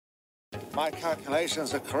my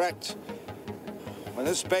calculations are correct, when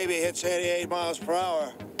this baby hits 88 miles per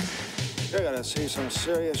hour, you're gonna see some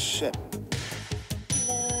serious shit.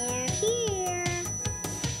 They're here.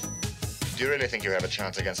 Do you really think you have a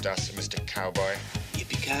chance against us, Mr. Cowboy?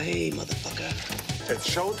 Yippee-ki-yay, motherfucker. It's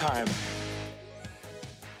showtime.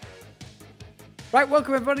 Right,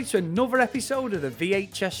 welcome everybody to another episode of the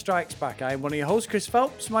VHS Strikes Back. I am one of your hosts, Chris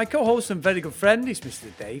Phelps. My co-host and very good friend is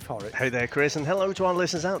Mr. Dave Horrocks. Hey there, Chris, and hello to our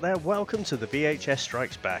listeners out there. Welcome to the VHS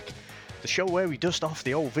Strikes Back, the show where we dust off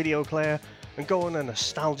the old video player and go on a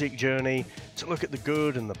nostalgic journey to look at the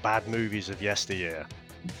good and the bad movies of yesteryear.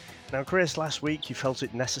 Now, Chris, last week you felt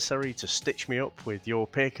it necessary to stitch me up with your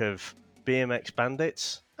pick of BMX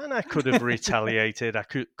Bandits, and I could have retaliated. I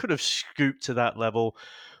could have scooped to that level.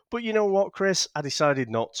 But you know what, Chris? I decided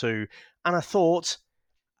not to, and I thought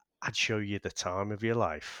I'd show you the time of your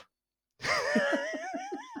life.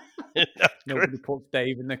 Nobody puts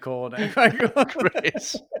Dave in the corner.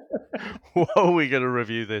 Chris, what are we going to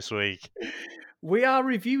review this week? We are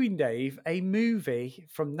reviewing, Dave, a movie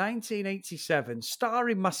from 1987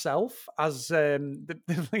 starring myself as the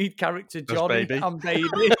lead character, Johnny and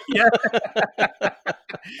Baby. Yeah.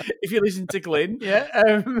 If you listen to Glyn,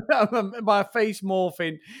 yeah. My face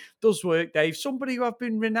morphing does work, Dave. Somebody who I've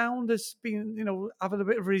been renowned as being, having a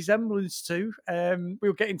bit of a resemblance to.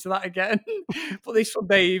 We'll get into that again. But this one,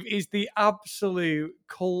 Dave, is the absolute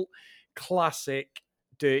cult classic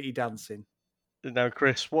Dirty Dancing. Now,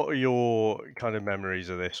 Chris, what are your kind of memories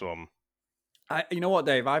of this one? You know what,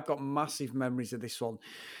 Dave? I've got massive memories of this one.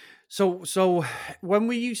 So when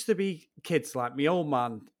we used to be kids, like my old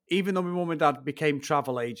man, even though my mum and dad became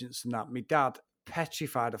travel agents and that, my dad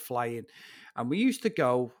petrified of flying. And we used to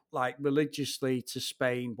go like religiously to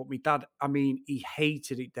Spain. But my dad, he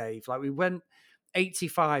hated it, Dave. Like we went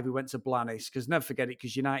 85, we went to Blanes, because never forget it,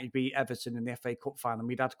 because United beat Everton in the FA Cup final.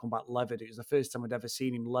 My dad come back levered. It was the first time I'd ever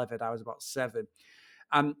seen him levered. I was about 7.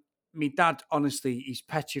 And my dad, honestly, he's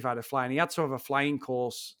petrified of flying. He had to have a flying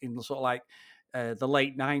course in sort of like the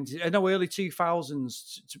late 90s, early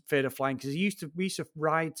 2000s for the flying, because we used to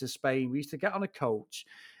ride to Spain. We used to get on a coach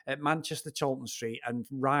at Manchester Cholton Street and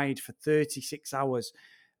ride for 36 hours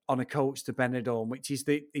on a coach to Benidorm, which is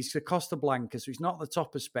the Costa Blanca, so it's not the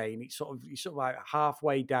top of Spain. It's sort of like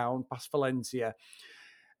halfway down past Valencia.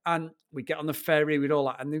 And we get on the ferry with all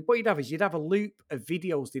that. And what you'd have a loop of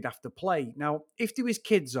videos they'd have to play. Now, if there was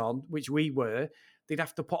kids on, which we were, they'd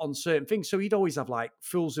have to put on certain things. So you'd always have like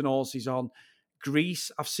Fools and Horses on.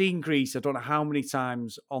 Grease. I've seen Grease, I don't know how many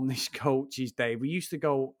times on this coach's day. We used to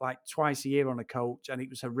go like twice a year on a coach, and it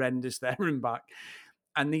was horrendous there and back.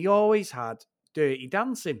 And they always had Dirty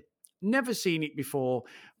Dancing. Never seen it before,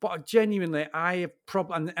 but genuinely, I have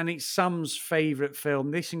probably, and it's Sam's favourite film.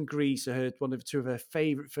 This and Grease are two of her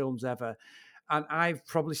favourite films ever. And I've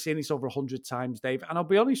probably seen this over 100 times, Dave. And I'll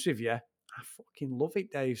be honest with you, I fucking love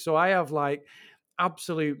it, Dave. So I have like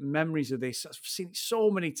absolute memories of this. I've seen it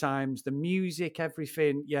so many times. The music,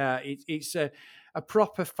 everything. Yeah, it's a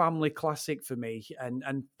proper family classic for me. And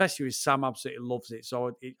especially with Sam, absolutely loves it.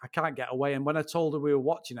 So I can't get away. And when I told her we were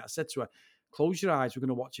watching it, I said to her, close your eyes, we're going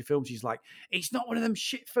to watch a film. She's like, it's not one of them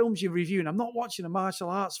shit films you're reviewing. I'm not watching a martial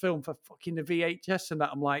arts film for fucking the VHS and that.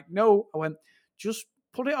 I'm like, no. I went, just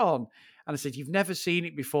put it on. And I said, you've never seen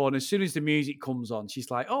it before. And as soon as the music comes on,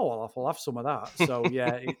 she's like, oh, well, I'll have some of that. So,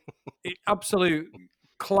 yeah, it absolute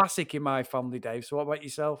classic in my family, Dave. So what about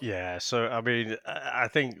yourself? Yeah, so, I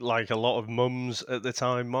think like a lot of mums at the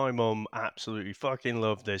time, my mum absolutely fucking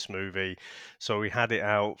loved this movie. So we had it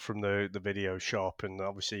out from the video shop and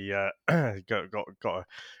obviously got a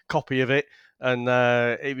copy of it. And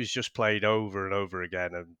it was just played over and over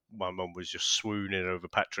again. And my mum was just swooning over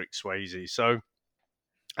Patrick Swayze. So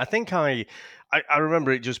I think I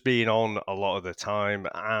remember it just being on a lot of the time,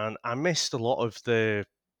 and I missed a lot of the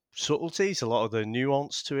subtleties, a lot of the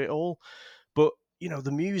nuance to it all. But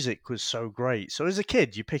the music was so great. So as a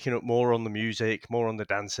kid, you're picking up more on the music, more on the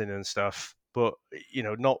dancing and stuff, but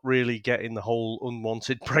not really getting the whole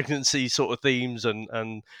unwanted pregnancy sort of themes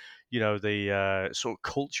and the sort of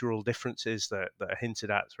cultural differences that are hinted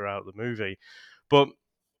at throughout the movie. But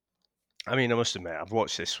I must admit, I've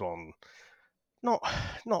watched this one. Not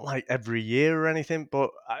like every year or anything, but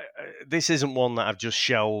this isn't one that I've just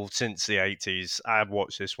shelved since the 80s. I've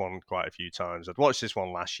watched this one quite a few times. I'd watched this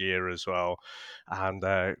one last year as well.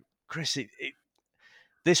 And Chris,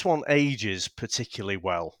 this one ages particularly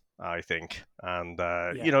well, I think. And,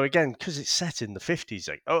 again, because it's set in the 50s.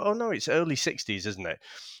 Oh, no, it's early 60s, isn't it?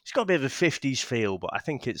 It's got a bit of a 50s feel, but I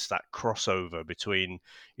think it's that crossover between,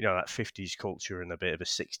 that 50s culture and a bit of a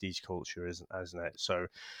 60s culture, isn't it? So...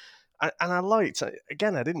 And I liked,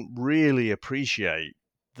 again, I didn't really appreciate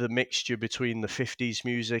the mixture between the 50s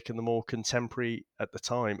music and the more contemporary, at the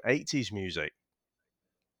time, 80s music.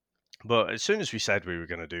 But as soon as we said we were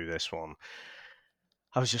going to do this one,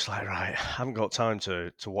 I was just like, right, I haven't got time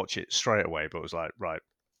to watch it straight away, but I was like, right,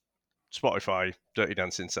 Spotify, Dirty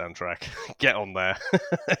Dancing soundtrack, get on there.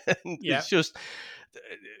 Yeah. It's just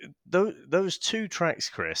those two tracks,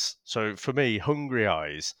 Chris. So for me, Hungry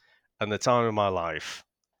Eyes and The Time of My Life,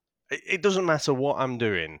 it doesn't matter what I'm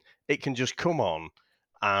doing. It can just come on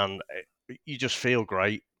and you just feel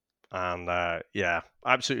great. And yeah,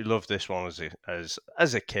 I absolutely loved this one as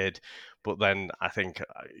a kid. But then I think,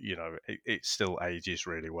 it still ages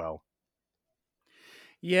really well.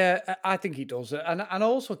 Yeah, I think he does. And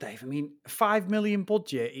also, Dave, I mean, 5 million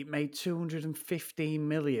budget, it made 215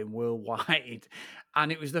 million worldwide.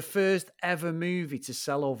 And it was the first ever movie to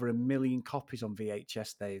sell over 1 million copies on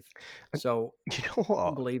VHS, Dave. So, you know what?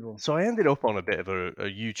 Unbelievable. So I ended up on a bit of a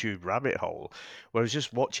YouTube rabbit hole where I was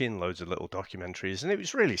just watching loads of little documentaries. And it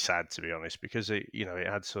was really sad, to be honest, because it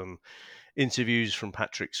had some interviews from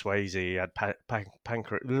Patrick Swayze. He had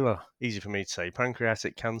easy for me to say,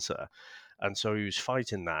 pancreatic cancer. And so he was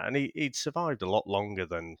fighting that, and he'd survived a lot longer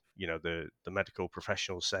than the medical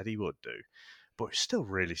professionals said he would do. But it's still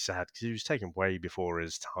really sad because he was taken way before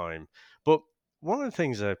his time. But one of the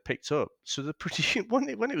things I picked up, so when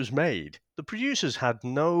it was made, the producers had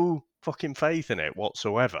no fucking faith in it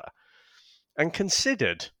whatsoever, and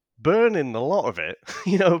considered burning a lot of it.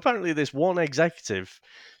 Apparently this one executive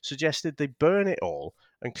suggested they burn it all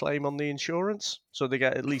and claim on the insurance, so they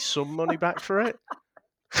get at least some money back for it.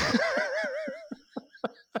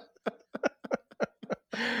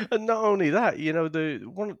 And not only that,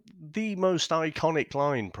 the most iconic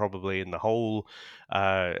line probably in the whole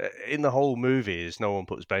movie is "No one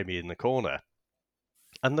puts baby in the corner."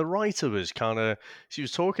 And the writer was she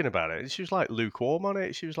was talking about it, and she was like lukewarm on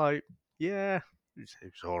it. She was like, "Yeah, it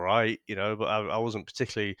was all right, but I wasn't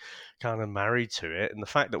particularly kind of married to it." And the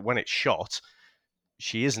fact that when it's shot,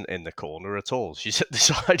 she isn't in the corner at all. She's at the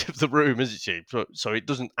side of the room, isn't she? So it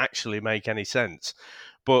doesn't actually make any sense.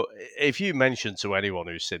 But if you mention to anyone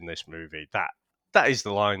who's seen this movie, that is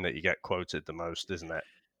the line that you get quoted the most, isn't it?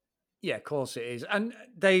 Yeah, of course it is. And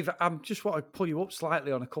Dave, I just want to pull you up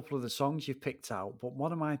slightly on a couple of the songs you've picked out, but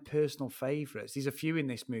one of my personal favourites, there's a few in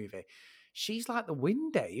this movie. She's Like the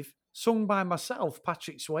Wind, Dave, sung by myself,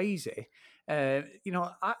 Patrick Swayze.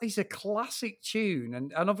 It's a classic tune.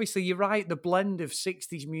 And obviously, you're right, the blend of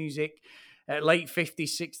 60s music, late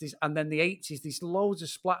 50s, 60s, and then the 80s, there's loads of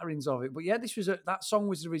splatterings of it. But yeah, that song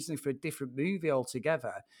was originally for a different movie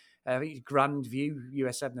altogether. I think it's Grandview,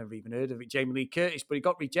 US. I've never even heard of it, Jamie Lee Curtis, but it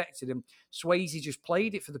got rejected, and Swayze just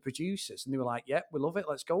played it for the producers, and they were like, yeah, we love it,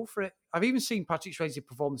 let's go for it. I've even seen Patrick Swayze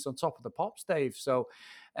perform this on Top of the Pops, Dave, so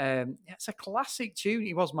it's a classic tune.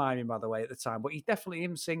 He was miming, by the way, at the time, but he's definitely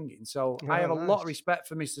him singing, so I have a lot of respect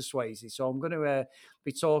for Mr. Swayze, so I'm going to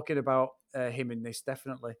be talking about him in this,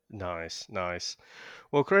 definitely. Nice.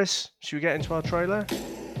 Well, Chris, should we get into our trailer?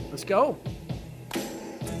 Let's go.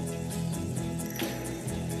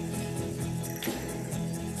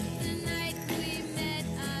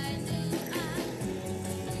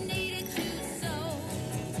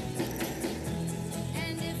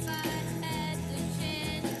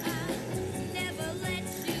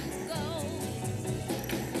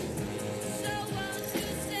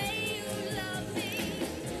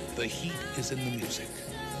 The heat is in the music.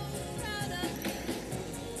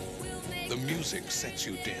 The music sets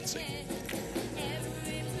you dancing.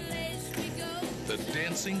 The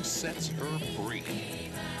dancing sets her free.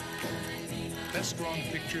 Best Strong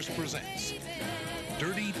Pictures presents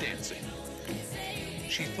Dirty Dancing.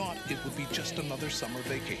 She thought it would be just another summer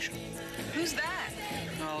vacation. Who's that?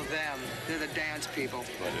 Oh, them. They're the dance people.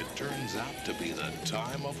 But it turns out to be the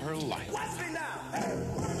time of her life.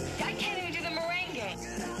 I can't even do the merengue.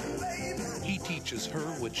 He teaches her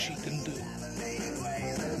what she can do.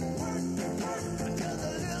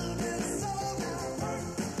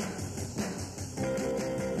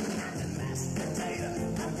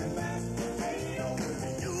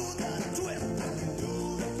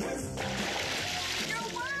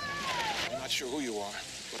 I'm not sure who you are,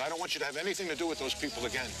 but I don't want you to have anything to do with those people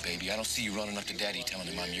again. Baby, I don't see you running up to Daddy telling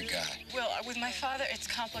him I'm your guy. Will, with my father, it's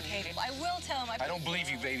complicated. I will tell him. I don't believe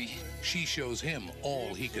you, baby. She shows him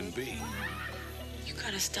all he can be. You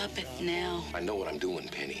gotta stop it now. I know what I'm doing,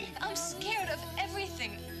 Penny. I'm scared of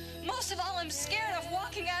everything. Most of all, I'm scared of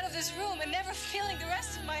walking out of this room and never feeling the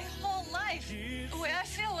rest of my whole life the way I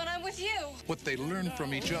feel when I'm with you. What they learn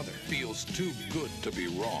from each other feels too good to be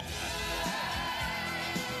wrong.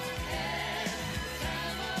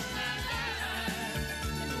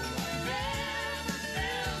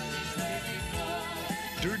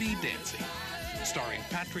 Dirty Dancing, starring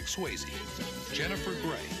Patrick Swayze, Jennifer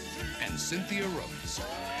Grey, and Cynthia Rhodes.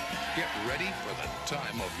 Get ready for the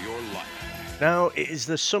time of your life. Now, it is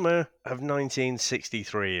the summer of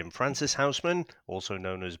 1963, and Frances Houseman, also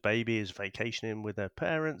known as Baby, is vacationing with her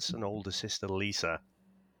parents and older sister Lisa.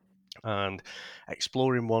 And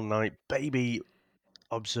exploring one night, Baby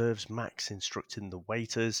observes Max instructing the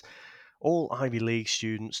waiters, all Ivy League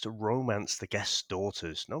students, to romance the guests'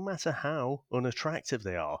 daughters, no matter how unattractive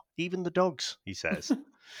they are. Even the dogs, he says.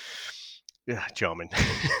 Yeah, charming.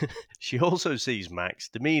 She also sees Max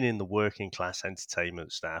demeaning the working class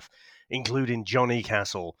entertainment staff, including Johnny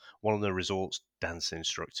Castle, one of the resort's dance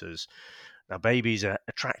instructors. Now, Baby's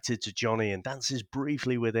attracted to Johnny and dances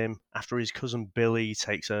briefly with him after his cousin Billy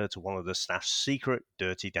takes her to one of the staff's secret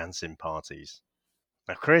dirty dancing parties.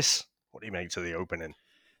 Now, Chris, what do you make to the opening?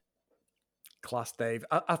 Class, Dave.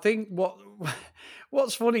 I think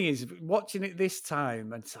what's funny is watching it this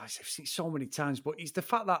time, and I've seen it so many times, but it's the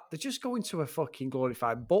fact that they're just going to a fucking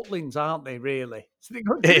glorified Butlins, aren't they, really? So they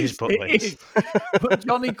go to It is Butlins. But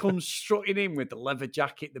Johnny comes strutting in with the leather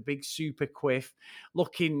jacket, the big super quiff,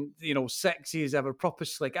 looking, sexy as ever, proper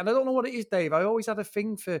slick. And I don't know what it is, Dave. I always had a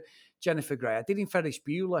thing for Jennifer Grey. I did in Ferris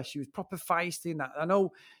Bueller. She was proper feisty in that. I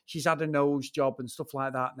know she's had a nose job and stuff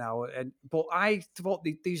like that now, but I thought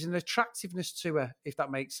there's an attractiveness to her, if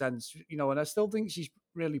that makes sense. And I still think she's a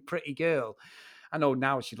really pretty girl. I know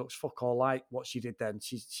now she looks fuck all like what she did then.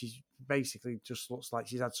 She's basically just looks like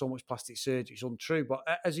she's had so much plastic surgery. It's untrue. But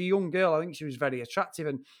as a young girl, I think she was very attractive.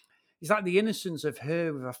 And it's like the innocence of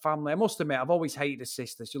her with her family. I must admit, I've always hated her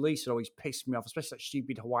sister. So Lisa always pissed me off, especially that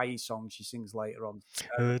stupid Hawaii song she sings later on.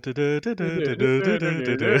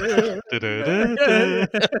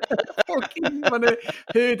 Fucking, when I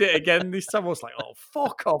heard it again this time, I was like, oh,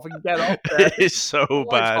 fuck off and get off there. It's so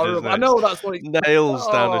bad, isn't it? I know that's what it's... Nails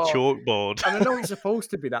down a chalkboard. And I know it's supposed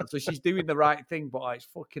to be that, so she's doing the right thing, but it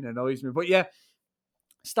fucking annoys me. But yeah,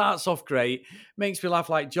 starts off great, makes me laugh.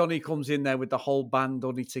 Like Johnny comes in there with the whole band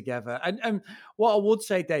on it together. And what I would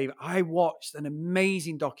say, Dave, I watched an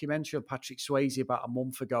amazing documentary on Patrick Swayze about a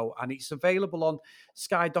month ago, and it's available on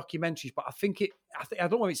Sky Documentaries. But I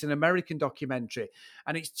don't know if it's an American documentary,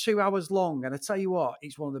 and it's 2 hours long. And I tell you what,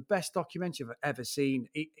 it's one of the best documentaries I've ever seen.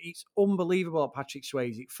 It's unbelievable at Patrick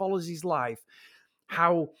Swayze. It follows his life,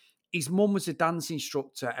 how his mum was a dance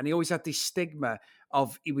instructor, and he always had this stigma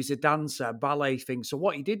of he was a dancer, a ballet thing. So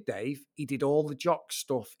what he did, Dave, he did all the jock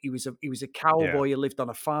stuff. He was a cowboy. He lived on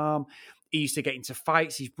a farm. He used to get into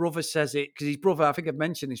fights. His brother says it because his brother, I think I've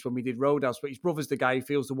mentioned this when we did Roadhouse, but his brother's the guy who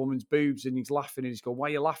feels the woman's boobs and he's laughing and he's going, why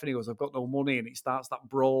are you laughing? He goes, I've got no money. And it starts that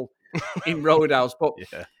brawl in Roadhouse. But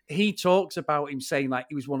he talks about him saying like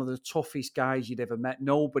he was one of the toughest guys you'd ever met.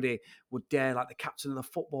 Nobody would dare, like the captain of the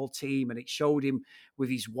football team. And it showed him with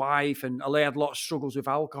his wife. And they had a lot of struggles with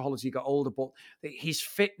alcohol as he got older. But his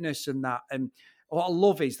fitness and that. And what I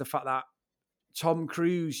love is the fact that Tom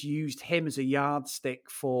Cruise used him as a yardstick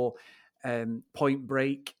for Point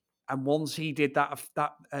Break. And once he did that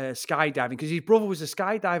skydiving, because his brother was a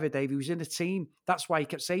skydiver, Dave, he was in a team. That's why he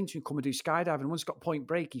kept saying to him, come and do skydiving. And once he got Point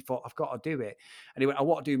Break, he thought, I've got to do it. And he went, I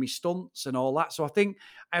want to do my stunts and all that. So I think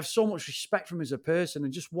I have so much respect for him as a person,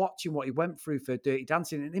 and just watching what he went through for Dirty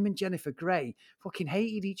Dancing. And him and Jennifer Grey fucking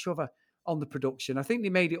hated each other on the production. I think they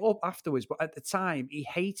made it up afterwards, but at the time, he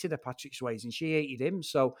hated her, Patrick Swayze, and she hated him.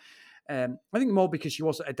 So I think more because she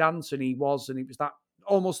wasn't a dancer and he was, and it was that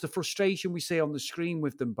almost the frustration we see on the screen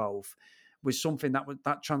with them both was something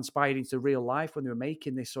that transpired into real life when they were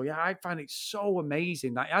making this. So yeah, I find it so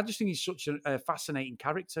amazing. I just think he's such a fascinating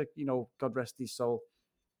character, God rest his soul.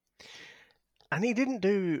 And he didn't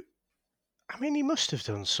do, I mean, he must have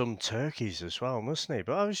done some turkeys as well, mustn't he?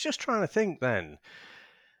 But I was just trying to think then,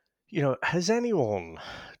 has anyone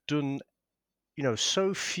done,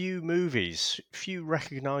 so few movies, few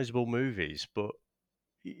recognizable movies, but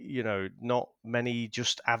not many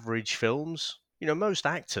just average films. Most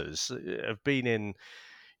actors have been in,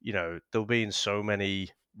 they'll be in so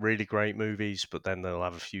many really great movies, but then they'll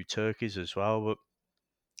have a few turkeys as well. But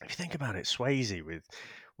if you think about it, Swayze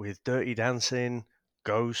with Dirty Dancing,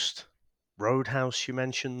 Ghost, Roadhouse you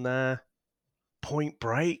mentioned there, Point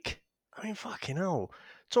Break. I mean, fucking hell.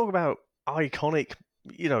 Talk about iconic,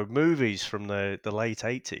 movies from the late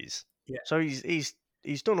 80s. Yeah. So he's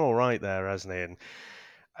done all right there, hasn't he? And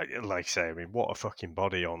like I say, I mean, what a fucking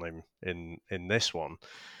body on him in this one.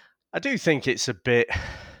 I do think it's a bit...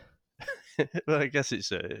 well, I guess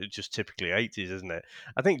it's just typically 80s, isn't it?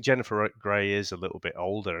 I think Jennifer Grey is a little bit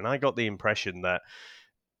older, and I got the impression that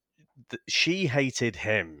she hated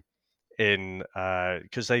him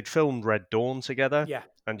because they'd filmed Red Dawn together, yeah,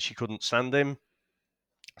 and she couldn't stand him.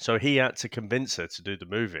 So he had to convince her to do the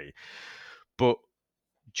movie. But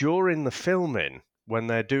during the filming, when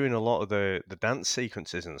they're doing a lot of the dance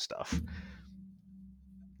sequences and stuff,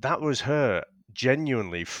 that was her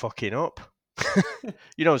genuinely fucking up.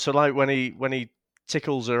 So like when he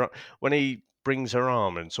tickles her, when he brings her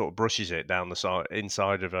arm and sort of brushes it down the side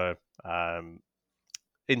inside of her arm,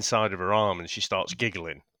 and she starts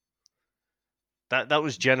giggling. That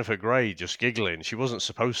was Jennifer Grey just giggling. She wasn't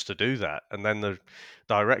supposed to do that, and then the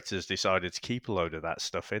directors decided to keep a load of that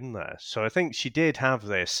stuff in there. So I think she did have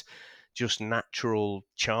this just natural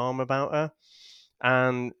charm about her.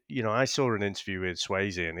 And I saw an interview with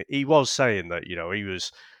Swayze, and he was saying that he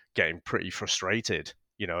was getting pretty frustrated.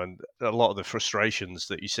 And a lot of the frustrations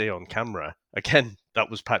that you see on camera, again,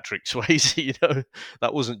 that was Patrick Swayze.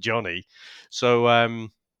 That wasn't Johnny. So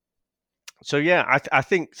yeah, I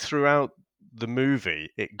think throughout the movie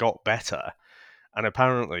it got better, and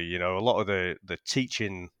apparently a lot of the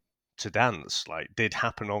teaching to dance did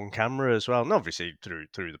happen on camera as well, and obviously through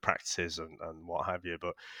the practices and what have you,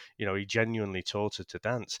 but he genuinely taught her to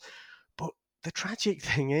dance. But the tragic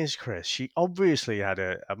thing is, Chris, she obviously had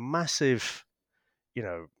a massive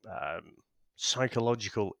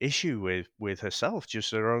psychological issue with herself,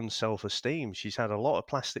 just her own self-esteem. She's had a lot of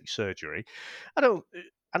plastic surgery. I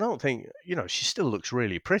don't think she still looks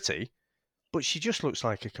really pretty, but she just looks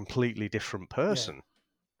like a completely different person. Yeah.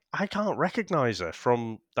 I can't recognize her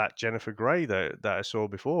from that Jennifer Grey that I saw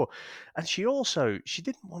before. And she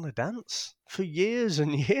didn't want to dance. For years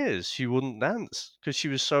and years, she wouldn't dance because she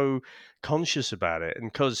was so conscious about it.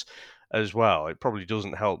 And because, as well, it probably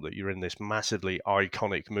doesn't help that you're in this massively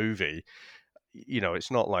iconic movie.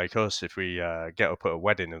 It's not like us if we get up at a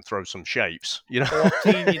wedding and throw some shapes. Oh,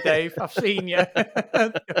 I've seen you, Dave. I've seen you.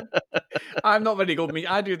 I'm not very good.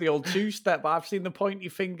 I do the old two-step, but I've seen the pointy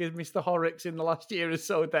fingers, Mr. Horrocks, in the last year or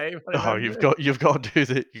so, Dave. Oh, you've got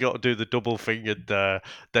to do the double-fingered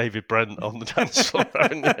David Brent on the dance floor.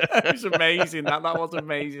 It was amazing. That was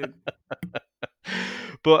amazing.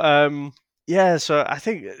 But yeah, so I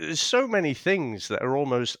think there's so many things that are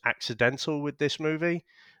almost accidental with this movie.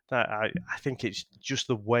 That I think it's just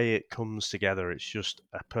the way it comes together. It's just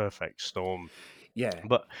a perfect storm. Yeah.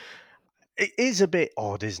 But it is a bit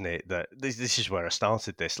odd, isn't it? That this is where I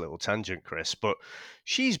started this little tangent, Chris. But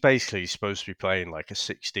she's basically supposed to be playing like a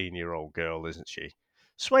 16-year-old girl, isn't she?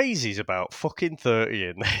 Swayze's about fucking 30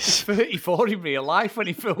 in this. 34 in real life when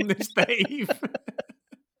he filmed this, Dave.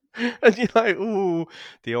 And you're like, ooh,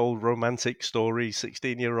 the old romantic story,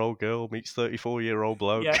 16-year-old girl meets 34-year-old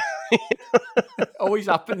bloke. Yeah. Always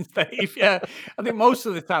happens, Dave. Yeah. I think most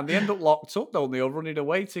of the time they end up locked up, don't they, or running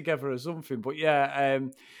away together or something. But yeah,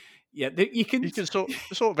 you can sort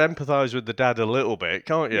of empathise with the dad a little bit,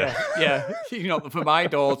 can't you? Yeah. Not for my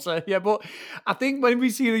daughter. Yeah, but I think when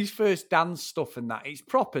we see these first dance stuff and that, it's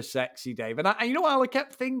proper sexy, Dave. And I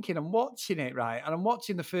kept thinking, I'm watching it, right? And I'm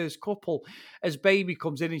watching the first couple as Baby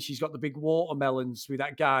comes in and she's got the big watermelons with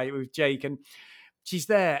that guy, with Jake, and she's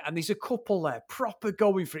there, and there's a couple there, proper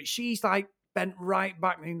going for it. She's like bent right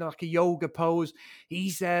back in like a yoga pose.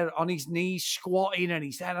 He's there on his knees, squatting, and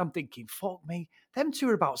he's there. I'm thinking, fuck me, them two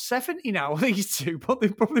are about 70 now, these two, but they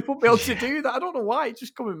probably won't be able to do that. I don't know why, it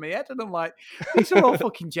just come in my head, and I'm like, these are all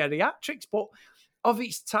fucking geriatrics, but of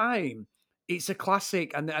its time, it's a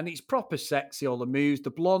classic, and it's proper sexy, all the moves.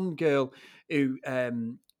 The blonde girl who...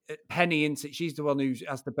 Penny, isn't it? She's the one who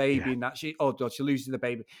has the baby, and that she loses the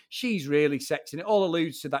baby. She's really sexy, and it all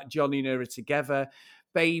alludes to that Johnny and her are together.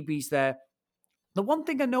 Baby's there. The one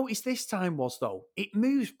thing I noticed this time was, though, it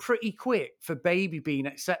moves pretty quick for Baby being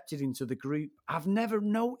accepted into the group. I've never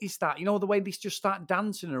noticed that. The way they just start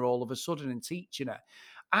dancing her all of a sudden and teaching her.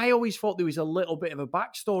 I always thought there was a little bit of a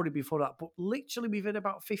backstory before that, but literally within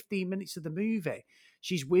about 15 minutes of the movie,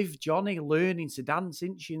 she's with Johnny learning to dance,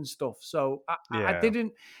 isn't she, and stuff. So I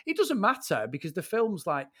didn't, it doesn't matter because the film's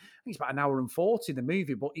like, I think it's about 1 hour and 40, the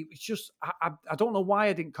movie, but it was just, I don't know why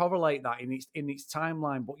I didn't correlate that in its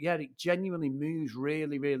timeline, but yeah, it genuinely moves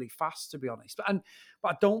really, really fast, to be honest. But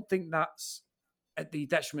I don't think that's at the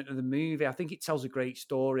detriment of the movie. I think it tells a great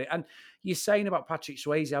story. And you're saying about Patrick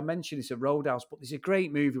Swayze, I mentioned this at Roadhouse, but there's a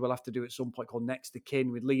great movie we'll have to do at some point called Next of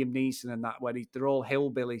Kin with Liam Neeson and that, where they're all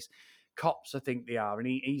hillbillies, cops, I think they are, and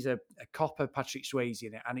he's a copper, Patrick Swayze,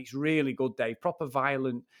 in it, and it's really good, Dave. Proper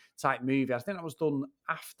violent type movie. I think that was done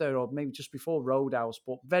after or maybe just before Roadhouse,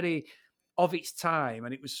 but very of its time,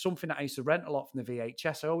 and it was something that I used to rent a lot from the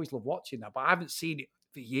VHS. I always love watching that, but I haven't seen it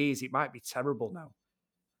for years. It might be terrible now.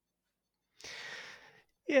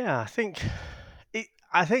 Yeah, I think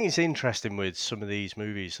it's interesting with some of these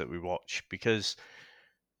movies that we watch because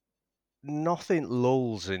nothing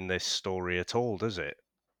lulls in this story at all, does it?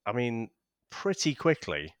 I mean, pretty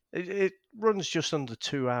quickly. It runs just under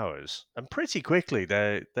 2 hours, and pretty quickly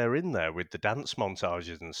they're in there with the dance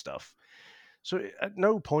montages and stuff. So at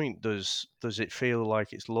no point does it feel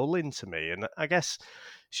like it's lulling to me, and I guess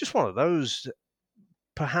it's just one of those.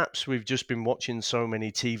 Perhaps we've just been watching so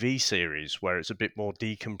many TV series where it's a bit more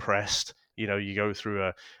decompressed. You know, you go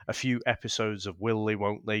through a few episodes of Will They,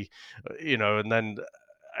 Won't They, and then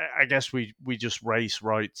I guess we just race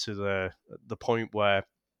right to the point where,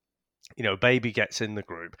 Baby gets in the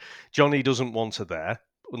group. Johnny doesn't want her there,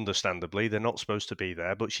 understandably. They're not supposed to be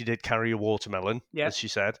there, but she did carry a watermelon, as she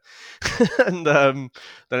said. And then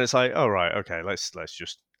it's like, all right, okay, let's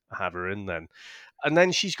just have her in then. And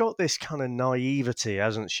then she's got this kind of naivety,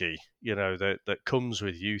 hasn't she? That comes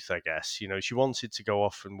with youth, I guess. She wanted to go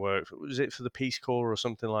off and work. Was it for the Peace Corps or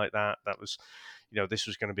something like that? That was, this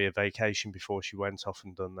was going to be a vacation before she went off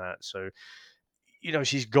and done that. So,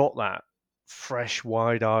 she's got that fresh,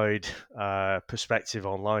 wide-eyed perspective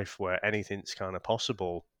on life where anything's kind of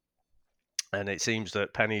possible. And it seems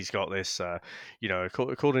that Penny's got this,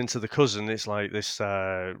 according to the cousin, it's like this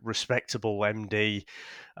respectable MD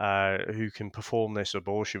who can perform this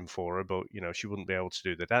abortion for her, but, she wouldn't be able to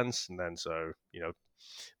do the dance. And then so,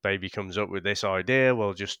 Baby comes up with this idea,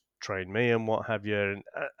 well, just train me and what have you.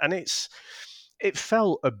 And it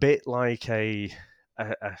felt a bit like a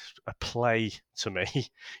play to me,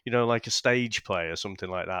 like a stage play or something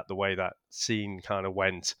like that, the way that scene kind of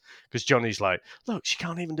went. Because Johnny's like, look, she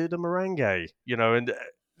can't even do the merengue, and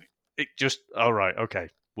it just, all right, okay,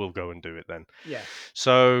 we'll go and do it then. Yeah.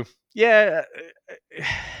 So, yeah,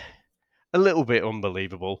 a little bit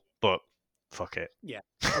unbelievable, but fuck it. Yeah,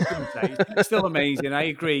 I was going to say, it's still amazing. I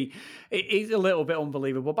agree. It is a little bit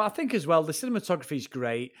unbelievable, but I think as well, the cinematography is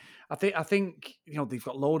great. I think they've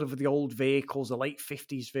got a load of the old vehicles, the late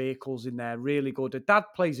 50s vehicles in there, really good. The dad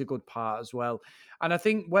plays a good part as well. And I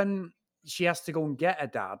think when she has to go and get her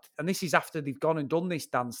dad, and this is after they've gone and done this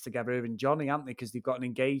dance together, her and Johnny, haven't they? Because they've got an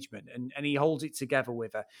engagement, and he holds it together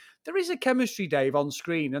with her. There is a chemistry, Dave, on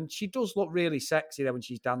screen, and she does look really sexy there when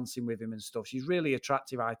she's dancing with him and stuff. She's really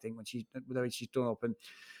attractive, I think, when she's done up, and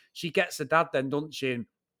she gets the dad then, doesn't she? And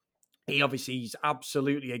he's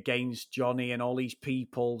absolutely against Johnny and all these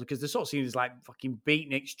people, because they're sort of seen as like fucking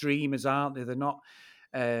beatnik dreamers, aren't they? They're not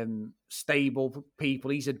stable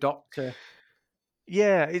people. He's a doctor.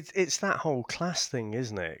 Yeah, it's that whole class thing,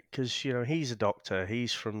 isn't it? Because he's a doctor.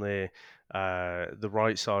 He's from the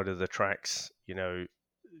right side of the tracks.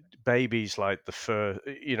 Baby's like the first.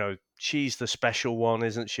 She's the special one,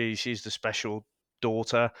 isn't she? She's the special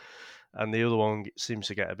daughter, and the other one seems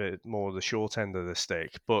to get a bit more of the short end of the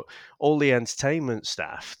stick. But all the entertainment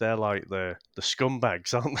staff, they're like the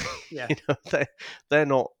scumbags, aren't they? Yeah. They're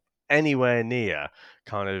not anywhere near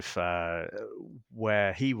kind of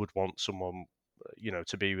where he would want someone,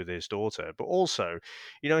 to be with his daughter. But also,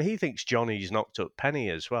 he thinks Johnny's knocked up Penny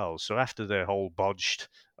as well. So after the whole bodged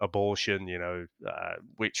abortion,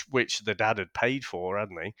 which the dad had paid for,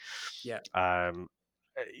 hadn't he? Yeah.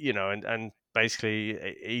 And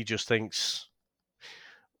basically he just thinks,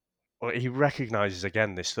 well, he recognizes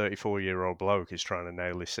again this 34-year-old bloke is trying to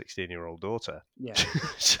nail his 16-year-old daughter. Yeah.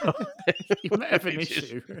 So he might have an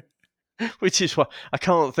issue. Which is why I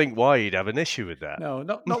can't think why he'd have an issue with that. No,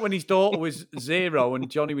 not when his daughter was 0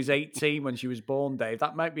 and Johnny was 18 when she was born, Dave.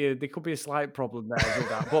 That might be there could be a slight problem there with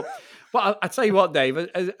that. But I tell you what, Dave,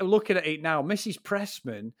 looking at it now, Mrs.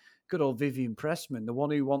 Pressman, good old Vivian Pressman, the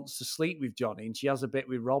one who wants to sleep with Johnny, and she has a bit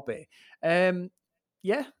with Robbie.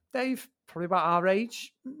 Yeah, Dave, probably about our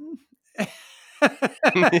age.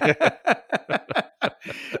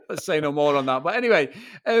 Let's say no more on that. But anyway,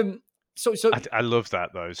 So I love that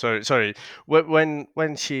though. So sorry, when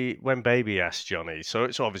Baby asks Johnny, so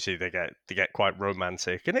it's obviously they get quite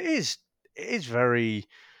romantic, and it is very.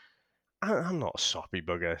 I'm not a soppy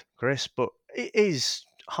bugger, Chris, but it is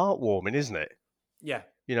heartwarming, isn't it? Yeah.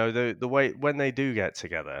 The way when they do get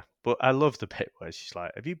together. But I love the bit where she's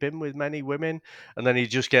like, "Have you been with many women?" And then he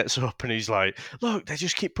just gets up and he's like, "Look, they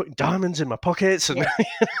just keep putting diamonds in my pockets." And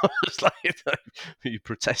it's like, you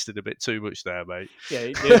protested a bit too much there, mate.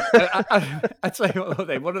 Yeah. I tell you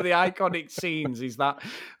what, one of the iconic scenes is that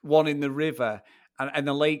one in the river. And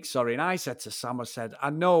the lake, sorry. And I said to Sam,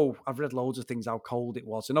 I know I've read loads of things how cold it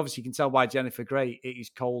was. And obviously you can tell by Jennifer Grey, it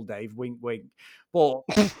is cold, Dave, wink, wink. But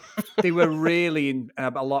they were really in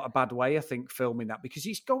a lot of bad way, I think, filming that. Because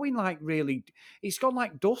it's gone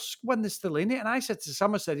like dusk when they're still in it. And I said to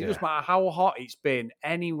Sam, it doesn't matter how hot it's been,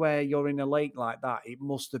 anywhere you're in a lake like that, it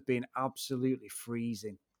must have been absolutely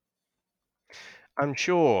freezing. I'm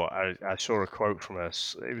sure I saw a quote from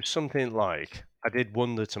us. It was something like, "I did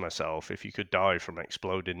wonder to myself if you could die from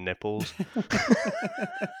exploding nipples."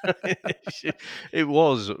 It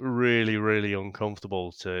was really, really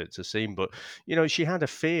uncomfortable to see, but she had a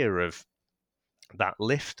fear of that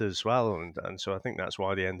lift as well, and so I think that's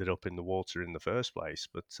why they ended up in the water in the first place.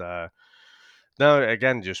 But no,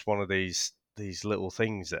 again, just one of these little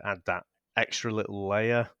things that add that extra little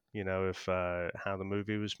layer, of how the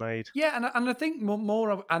movie was made. Yeah, and I think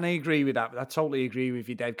and I agree with that. I totally agree with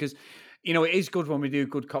you, Dave, because it is good when we do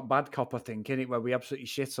good cop, bad cop. I think, isn't it, where we absolutely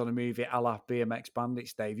shit on a movie a la BMX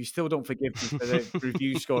Bandits, Dave. You still don't forgive me for the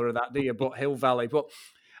review score of that, do you? But Hill Valley. But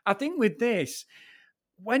I think with this,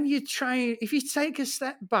 when you try, if you take a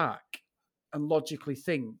step back and logically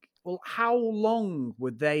think, well, how long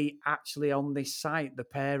were they actually on this site? The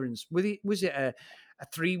parents, was it a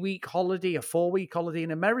 3-week holiday, a 4-week holiday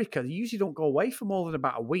in America? They usually don't go away for more than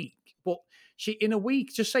about a week. But she, in a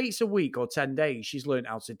week, just say it's a week or 10 days, she's learned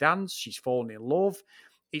how to dance. She's fallen in love.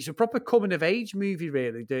 It's a proper coming of age movie,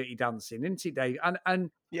 really. Dirty Dancing, isn't it, Dave?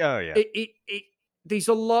 And yeah. It there's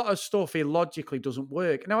a lot of stuff illogically doesn't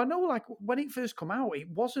work. Now I know, like when it first come out, it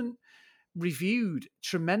wasn't reviewed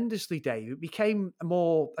tremendously, Dave. It became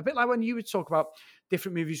a bit like when you would talk about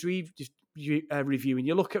different movies reviewing.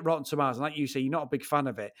 You look at Rotten Tomatoes, and like you say, you're not a big fan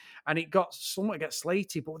of it, and it got somewhat gets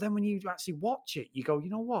slated. But then when you actually watch it, you go,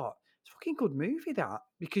 you know what? It's a fucking good movie, that,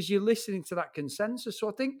 because you're listening to that consensus. So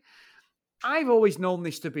I think I've always known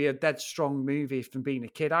this to be a dead strong movie from being a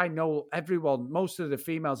kid. I know everyone, most of the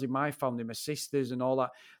females in my family, my sisters and all that,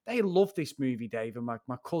 they love this movie, Dave, and my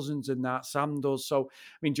cousins and that. Sam does. So,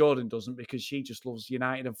 I mean, Jordan doesn't, because she just loves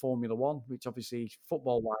United and Formula One, which obviously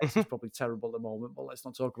football-wise is probably terrible at the moment, but let's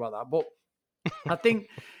not talk about that. But I think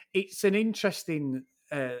it's an interesting...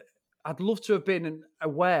 I'd love to have been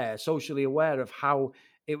socially aware of how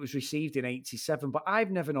it was received in 87, but I've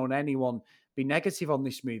never known anyone be negative on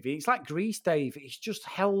this movie. It's like Grease, Dave. It's just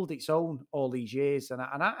held its own all these years. And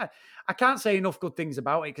I can't say enough good things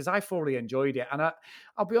about it, because I thoroughly enjoyed it. And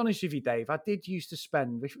I'll be honest with you, Dave, I did used to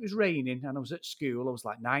spend, if it was raining and I was at school, I was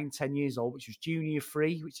like 9-10 years old, which was junior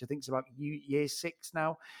 3, which I think is about year 6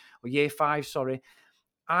 now, or year 5, sorry.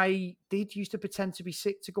 I did used to pretend to be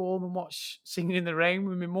sick to go home and watch Singing in the Rain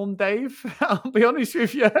with my mum, Dave. I'll be honest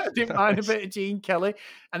with you, I didn't mind a bit of Gene Kelly.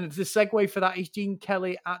 And the segue for that is Gene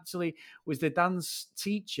Kelly actually was the dance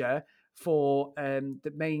teacher for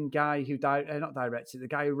the main guy who not directed, the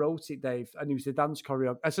guy who wrote it, Dave, and he was the dance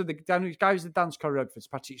choreographer. So the guy who's the dance choreographer is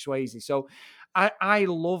Patrick Swayze. So I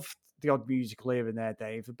loved the odd musical here and there,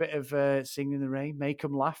 Dave. A bit of Singing in the Rain, make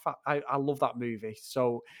them laugh. I love that movie.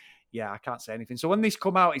 So yeah, I can't say anything. So when these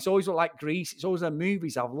come out, it's always like Grease. It's always the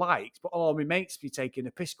movies I've liked, but all my mates be taking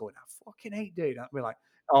a piss going, I fucking hate doing that. We're like,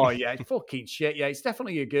 oh yeah, it's fucking shit. Yeah, it's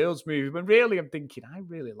definitely a girl's movie. But really, I'm thinking, I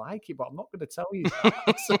really like it, but I'm not going to tell you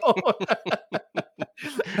that.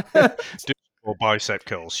 So... Or bicep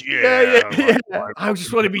curls. Yeah. I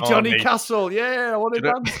just want to be Johnny Castle. Yeah, I want to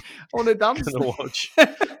dance. I want to dance.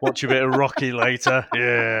 Watch a bit of Rocky later.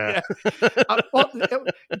 Yeah.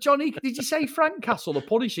 Johnny, did you say Frank Castle, the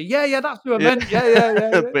Punisher? Yeah, that's who I meant. Yeah.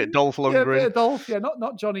 A bit Dolph Lundgren. Yeah, a bit of Dolph. Yeah,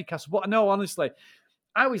 not Johnny Castle. But no, honestly,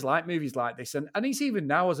 I always like movies like this, and it's even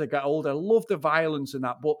now as I get older, I love the violence and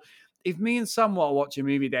that. But if me and Sam want to watch a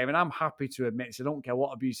movie, Dave, and I'm happy to admit this, I don't care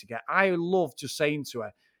what abuse you get, I love just saying to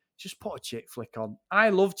her, just put a chick flick on. I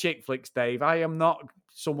love chick flicks, Dave. I am not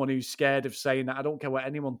someone who's scared of saying that. I don't care what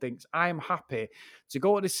anyone thinks. I am happy to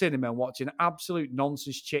go to the cinema and watch an absolute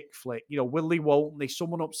nonsense chick flick. Will they, won't they?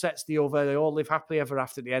 Someone upsets the other. They all live happily ever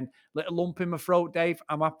after at the end. Little lump in my throat, Dave.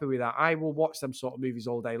 I'm happy with that. I will watch them sort of movies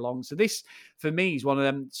all day long. So this, for me, is one of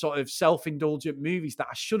them sort of self-indulgent movies that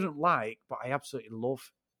I shouldn't like, but I absolutely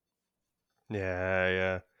love.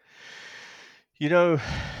 Yeah.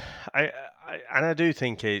 I do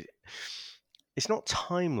think it's not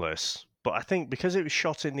timeless, but I think because it was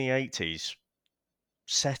shot in the 80s,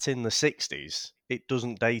 set in the 60s, it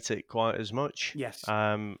doesn't date it quite as much. Yes.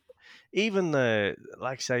 Even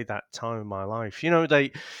like I say, that time of my life,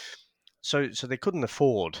 so they couldn't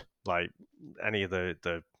afford like any of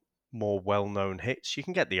the more well-known hits. You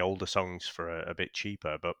can get the older songs for a bit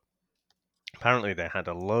cheaper, but apparently they had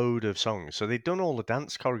a load of songs. So they'd done all the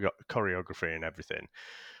dance choreography and everything,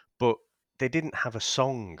 but they didn't have a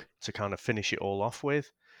song to kind of finish it all off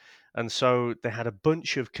with. And so they had a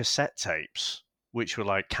bunch of cassette tapes, which were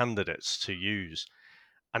like candidates to use.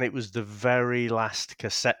 And it was the very last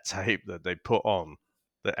cassette tape that they put on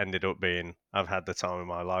that ended up being I've Had the Time of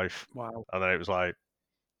My Life. Wow. And then it was like,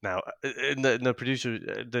 now, and the producer,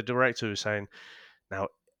 the director was saying, now,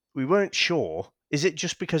 we weren't sure. Is it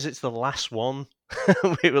just because it's the last one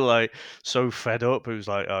We were like so fed up. It was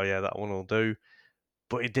like, oh yeah, that one will do.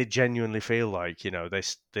 But it did genuinely feel like,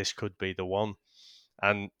 this could be the one.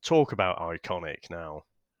 And talk about iconic now.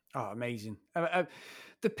 Oh, amazing.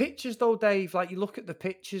 The pictures, though, Dave, like you look at the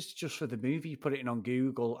pictures just for the movie, you put it in on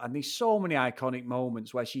Google, and there's so many iconic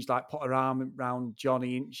moments where she's like put her arm around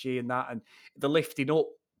Johnny, isn't she, and that, and the lifting up.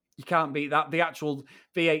 You can't beat that. The actual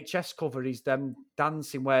VHS cover is them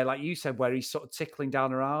dancing where, like you said, where he's sort of tickling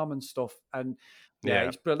down her arm and stuff. And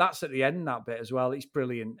yeah. That's at the end, that bit as well. It's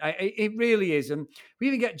brilliant. It really is. And we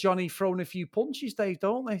even get Johnny throwing a few punches, Dave,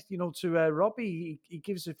 don't they? To Robbie. He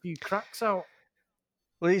gives a few cracks out.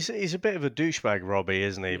 Well, he's a bit of a douchebag, Robbie,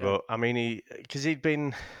 isn't he? Yeah. But I mean, because he'd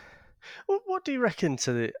been. What do you reckon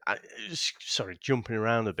to the? Sorry, jumping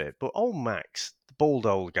around a bit, but old Max, the bald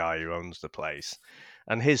old guy who owns the place,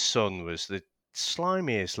 and his son was the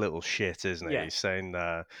slimiest little shit, isn't he? Yeah. He's saying,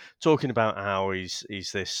 talking about how he's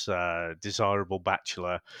this desirable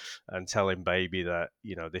bachelor, and telling baby that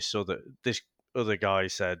this other guy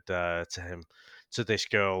said to this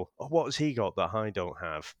girl, oh, what has he got that I don't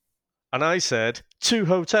have? And I said, 2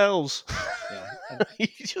 hotels. Yeah. You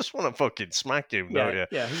just want to fucking smack him, don't you?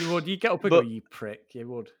 Yeah, you would. You get up and go, you prick. You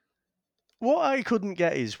would. What I couldn't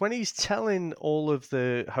get is when he's telling all of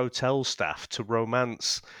the hotel staff to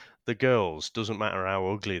romance the girls, doesn't matter how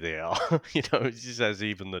ugly they are. He says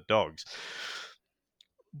even the dogs.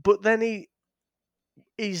 But then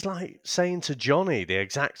he's like saying to Johnny the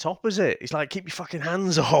exact opposite. He's like, keep your fucking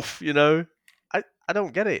hands off, I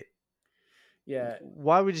don't get it. Yeah.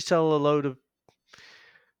 Why would you tell a load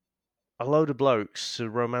of blokes to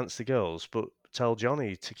romance the girls, but tell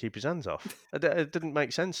Johnny to keep his hands off? It didn't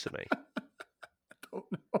make sense to me. I don't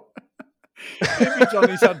know. Maybe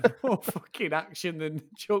Johnny's had more fucking action than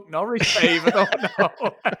Chuck Norris, Dave. I don't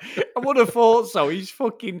know. I would have thought so. He's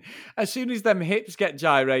fucking, as soon as them hips get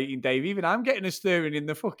gyrating, Dave, even I'm getting a stirring in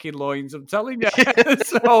the fucking loins, I'm telling you.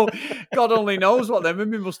 So God only knows what them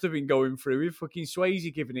women must have been going through with fucking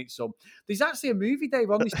Swayze giving it some. There's actually a movie, Dave,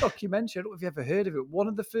 on this documentary. I don't know if you've ever heard of it. One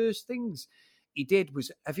of the first things he did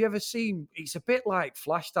was, have you ever seen, it's a bit like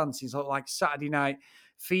Flashdance, it's like Saturday Night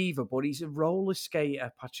Fever, but he's a roller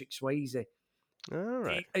skater, Patrick Swayze. All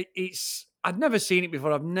right. I'd never seen it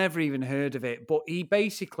before. I've never even heard of it. But he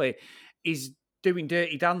basically is doing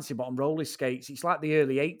Dirty Dancing, but on roller skates. It's like the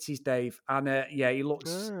early 80s, Dave. And he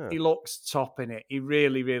looks top in it. He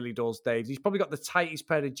really, really does, Dave. He's probably got the tightest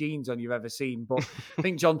pair of jeans on you've ever seen. But I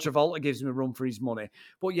think John Travolta gives him a run for his money.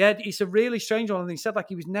 But yeah, it's a really strange one. And he said like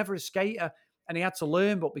he was never a skater. And he had to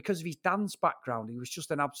learn, but because of his dance background, he was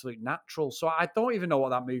just an absolute natural. So I don't even know what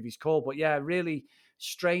that movie's called, but yeah, really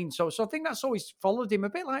strange. So I think that's always followed him a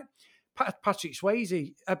bit like Patrick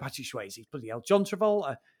Swayze, bloody hell, John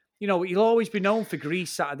Travolta. He'll always be known for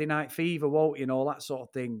Grease, Saturday Night Fever, won't he, and all that sort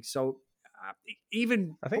of thing. So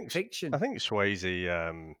even fiction. I think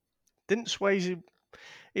Swayze, didn't Swayze,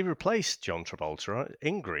 he replaced John Travolta, right?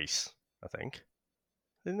 In Grease, I think.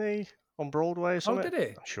 Didn't he? On Broadway or something? Oh, did he?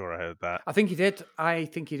 I'm sure I heard that. I think he did.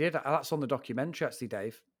 That's on the documentary, actually,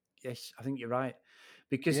 Dave. Yes, I think you're right.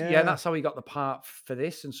 Because, that's how he got the part for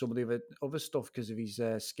this and some of the other stuff because of his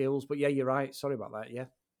skills. But, yeah, you're right. Sorry about that, yeah.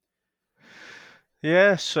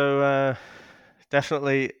 Yeah, so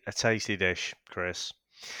definitely a tasty dish, Chris.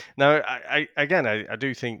 Now, I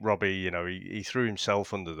do think Robbie, he threw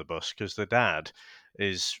himself under the bus because the dad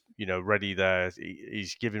is, ready there.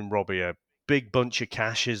 He's giving Robbie a big bunch of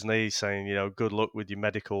cash, isn't he? Saying, good luck with your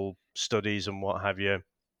medical studies and what have you.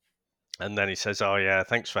 And then he says, oh, yeah,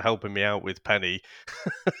 thanks for helping me out with Penny.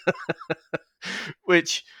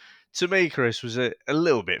 Which, to me, Chris, was a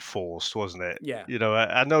little bit forced, wasn't it? Yeah.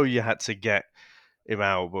 I know you had to get him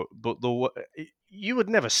out, but you would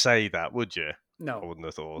never say that, would you? No. I wouldn't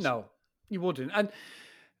have thought. No, you wouldn't. And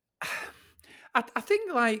I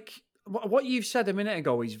think, like, what you've said a minute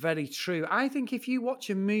ago is very true. I think if you watch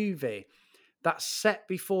a movie that's set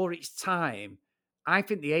before its time, I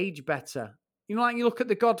think they age better. Like you look at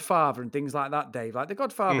The Godfather and things like that, Dave. Like The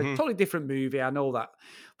Godfather, totally different movie, I know that.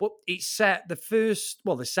 But it's set, the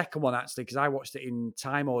second one actually, because I watched it in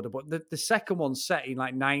time order, but the second one's set in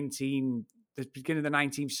like the beginning of the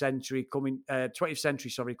 19th century, 20th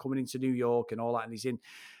century, coming into New York and all that, and he's in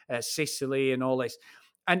Sicily and all this.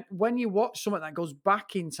 And when you watch something that goes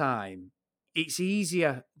back in time, it's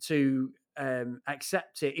easier to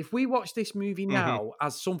accept it. If we watch this movie now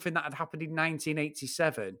as something that had happened in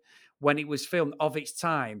 1987 when it was filmed of its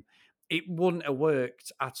time, it wouldn't have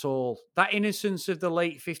worked at all. That innocence of the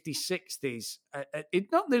late 50s, 60s,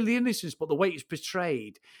 not the innocence, but the way it's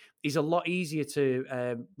portrayed is a lot easier to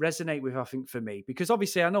resonate with, I think, for me. Because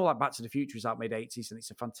obviously I know like Back to the Future is out mid-80s and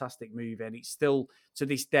it's a fantastic movie and it's still, to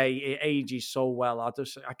this day, it ages so well.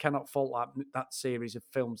 I cannot fault that series of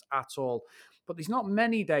films at all. But there's not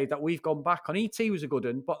many, Dave, that we've gone back on. E.T. was a good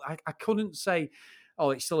one, but I couldn't say,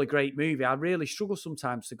 oh, it's still a great movie. I really struggle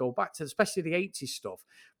sometimes to go back to, especially the 80s stuff.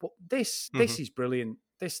 But this is brilliant.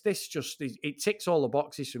 This just it ticks all the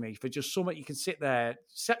boxes for me. For just something you can sit there,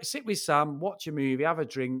 sit with Sam, watch a movie, have a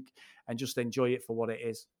drink, and just enjoy it for what it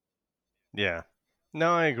is. Yeah.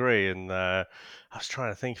 No, I agree. And I was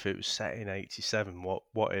trying to think if it was set in 87,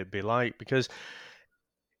 what it'd be like, because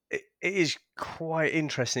it is quite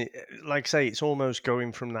interesting. Like I say, it's almost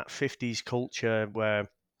going from that 50s culture where,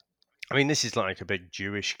 I mean, this is like a big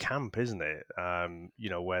Jewish camp, isn't it?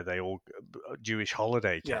 Where they all, Jewish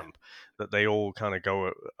holiday camp that they all kind of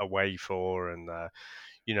go away for. And,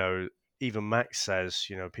 even Max says,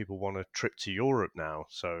 people want a trip to Europe now.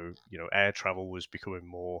 So, air travel was becoming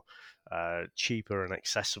more cheaper and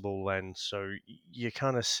accessible then. So you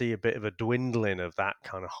kind of see a bit of a dwindling of that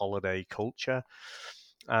kind of holiday culture.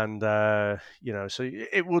 And, so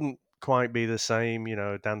it wouldn't quite be the same,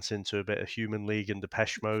 dancing to a bit of Human League and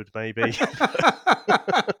Depeche Mode, maybe.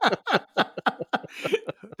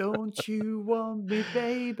 Don't you want me,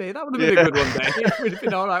 baby? That would have been a good one, Dave. It would have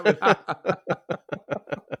been all right with that.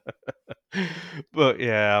 But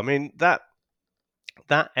yeah, I mean, that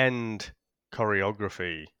end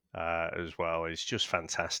choreography as well is just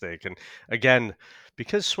fantastic. And again,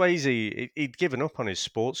 because Swayze, he'd given up on his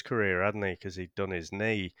sports career, hadn't he? Because he'd done his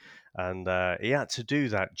knee, and he had to do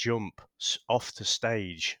that jump off the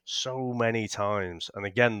stage so many times. And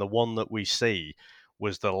again, the one that we see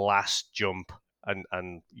was the last jump.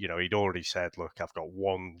 And he'd already said, look, I've got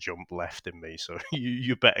one jump left in me, so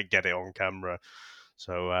you better get it on camera.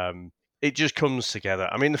 So it just comes together.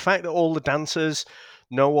 I mean, the fact that all the dancers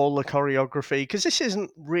know all the choreography, because this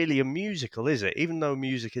isn't really a musical, is it? Even though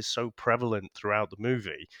music is so prevalent throughout the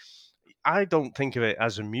movie, I don't think of it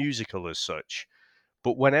as a musical as such.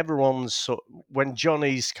 But when when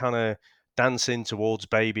Johnny's kind of dancing towards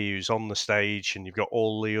Baby, who's on the stage, and you've got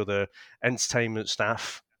all the other entertainment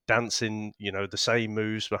staff dancing, the same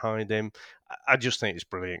moves behind him, I just think it's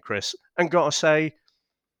brilliant, Chris. And gotta say,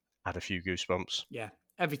 I had a few goosebumps. Yeah.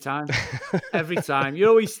 Every time. Every time. You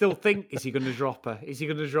always still think, is he going to drop her? Is he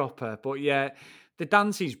going to drop her? But yeah, the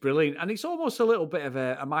dance is brilliant. And it's almost a little bit of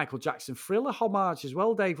a Michael Jackson Thriller homage as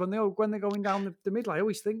well, Dave, when they're going down the middle. I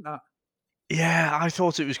always think that. Yeah, I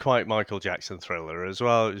thought it was quite Michael Jackson Thriller as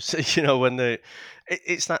well. It was, when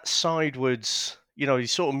it's that sidewards,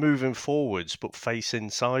 he's sort of moving forwards but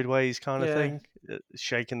facing sideways kind of thing,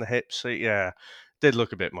 shaking the hips. Yeah. Did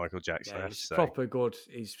look a bit Michael Jackson. Yeah, he's proper good.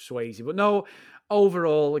 He's Swayze, but no,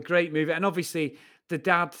 overall a great movie. And obviously, the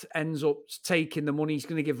dad ends up taking the money. He's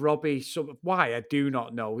going to give Robbie some. Why I do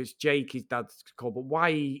not know. It's Jake, his dad's called, but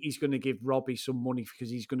why he's going to give Robbie some money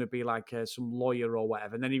because he's going to be like some lawyer or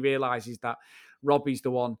whatever. And then he realizes that Robbie's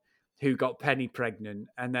the one who got Penny pregnant,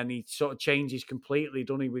 and then he sort of changes completely,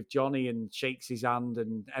 doesn't he, with Johnny, and shakes his hand,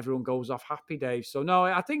 and everyone goes off happy, Dave. So no,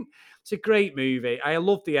 I think it's a great movie. I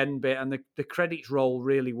love the end bit, and the credits roll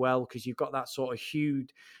really well because you've got that sort of huge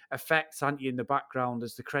effect, haven't you, in the background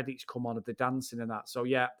as the credits come on of the dancing and that. So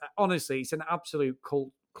yeah, honestly, it's an absolute cult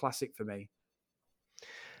classic for me.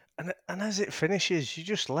 And as it finishes, you're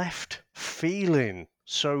just left feeling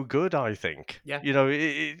so good, I think. Yeah.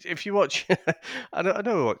 If you watch, I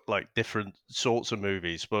know like different sorts of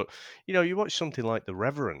movies, but, you watch something like The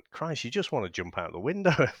Reverend, Christ, you just want to jump out the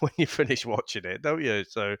window when you finish watching it, don't you?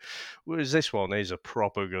 So, whereas this one is a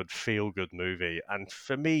proper good, feel-good movie, and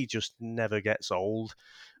for me, just never gets old,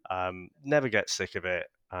 never get sick of it,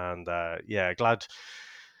 and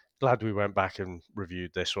glad we went back and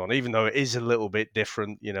reviewed this one, even though it is a little bit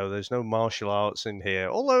different. There's no martial arts in here.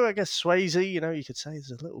 Although I guess Swayze, you could say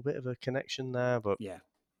there's a little bit of a connection there. But yeah,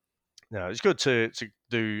 no, it's good to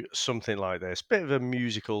do something like this, bit of a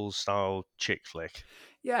musical style chick flick.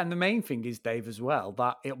 Yeah, and the main thing is, Dave, as well,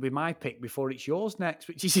 that it'll be my pick before it's yours next,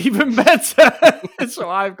 which is even better. So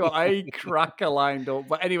I've got a cracker lined up.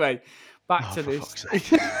 But anyway, back to this.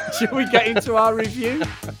 Shall we get into our review?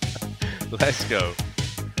 Let's go.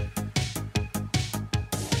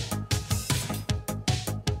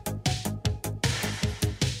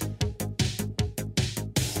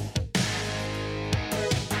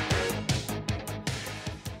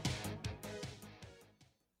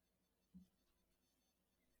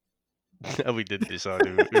 No, we didn't decide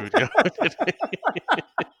who would go.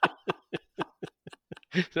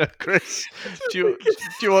 No, Chris, do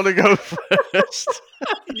you want to go first?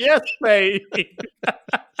 Yes, mate.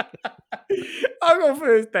 I'll go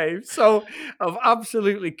first, Dave. So I've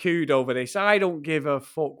absolutely cooed over this. I don't give a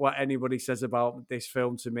fuck what anybody says about this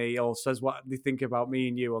film to me or says what they think about me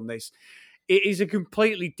and you on this. It is a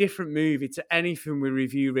completely different movie to anything we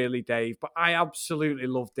review, really, Dave. But I absolutely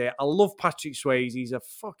loved it. I love Patrick Swayze. He's a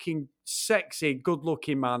fucking sexy,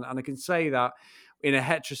 good-looking man. And I can say that in a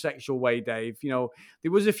heterosexual way, Dave. You know,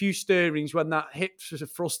 there was a few stirrings when that hips was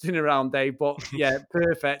thrusting around, Dave. But yeah,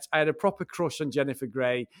 perfect. I had a proper crush on Jennifer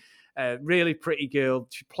Grey. Really pretty girl.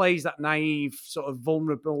 She plays that naive, sort of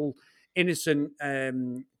vulnerable, innocent,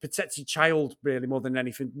 protected child, really, more than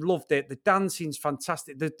anything. Loved it. The dancing's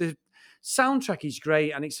fantastic. The soundtrack is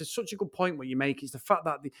great, and it's such a good point what you make. Is the fact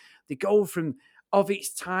that they go from, of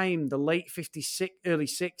its time, the late 50s, early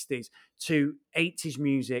 60s, to 80s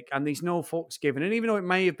music, and there's no fucks given. And even though it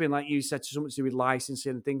may have been, like you said, something to do with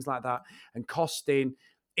licensing and things like that, and costing,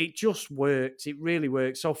 it just works. It really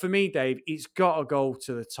works. So for me, Dave, it's got to go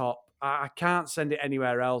to the top. I can't send it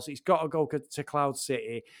anywhere else. It's got to go to Cloud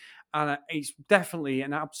City. And it's definitely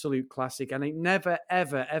an absolute classic. And I never,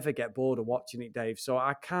 ever, ever get bored of watching it, Dave. So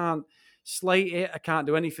I can't slate it. I can't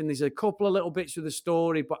do anything. There's a couple of little bits with the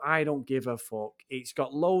story, but I don't give a fuck. It's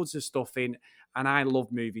got loads of stuff in. And I love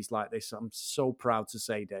movies like this. I'm so proud to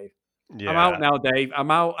say, Dave. Yeah. I'm out now, Dave.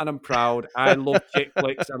 I'm out and I'm proud. I love chick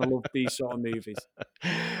flicks and I love these sort of movies.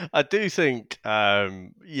 I do think,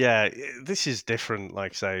 this is different,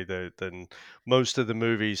 like I say, than most of the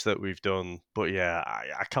movies that we've done. But yeah,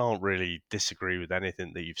 I can't really disagree with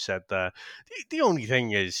anything that you've said there. The only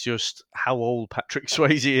thing is just how old Patrick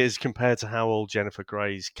Swayze is compared to how old Jennifer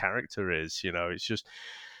Grey's character is. You know, it's just.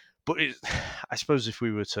 But I suppose if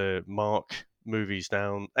we were to mark movies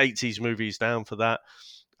down, 80s movies down for that,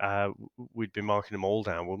 we'd be marking them all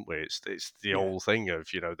down, wouldn't we? It's the old thing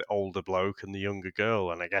of, you know, the older bloke and the younger girl.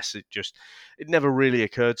 And I guess it never really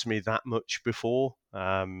occurred to me that much before.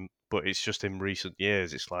 But it's just in recent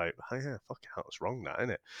years, it's like, oh yeah, fucking hell, it's wrong that,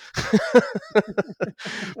 isn't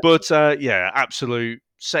it? But absolute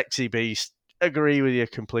sexy beast. Agree with you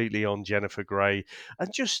completely on Jennifer Grey. And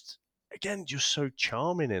just so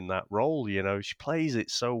charming in that role. You know, she plays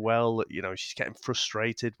it so well. You know, she's getting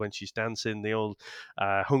frustrated when she's dancing. The old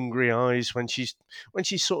hungry eyes when she's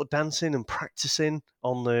sort of dancing and practicing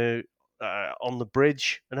on the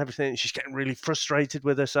bridge and everything. She's getting really frustrated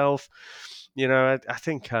with herself. You know, I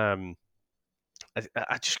think I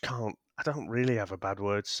just can't. I don't really have a bad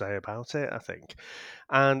word to say about it, I think.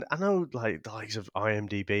 And I know, like, the likes of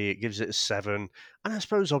IMDb, it gives it a 7. And I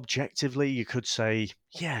suppose objectively you could say,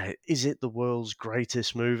 yeah, is it the world's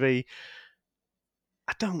greatest movie?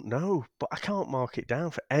 I don't know, but I can't mark it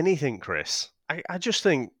down for anything, Chris. I just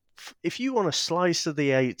think if you want a slice of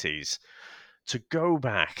the 80s, to go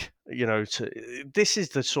back, you know, this is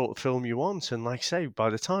the sort of film you want. And like I say,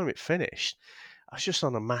 by the time it finished, I was just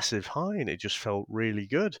on a massive high and it just felt really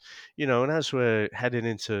good, you know. And as we're heading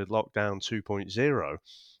into lockdown 2.0,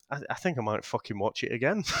 I think I might fucking watch it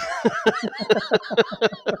again.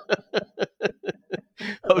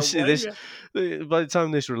 Obviously, by the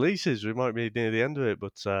time this releases, we might be near the end of it,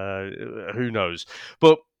 but who knows?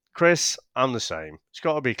 But Chris, I'm the same. It's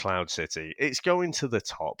got to be Cloud City. It's going to the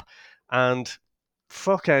top, and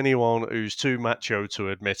fuck anyone who's too macho to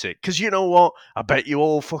admit it. Because you know what? I bet you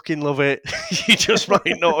all fucking love it. You just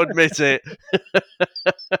might not admit it.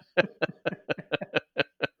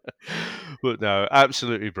 But no,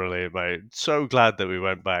 absolutely brilliant, mate. So glad that we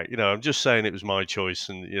went back. You know, I'm just saying it was my choice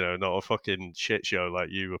and, you know, not a fucking shit show like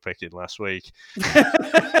you were picking last week.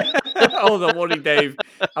 Hold on, worry, Dave.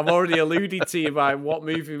 I've already alluded to you about what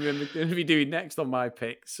movie we're going to be doing next on my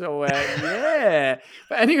pick. So, yeah.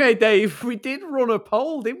 But anyway, Dave, we did run a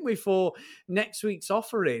poll, didn't we, for next week's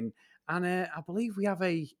offering? And I believe we have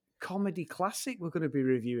a comedy classic we're going to be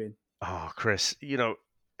reviewing. Oh, Chris, you know,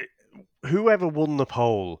 whoever won the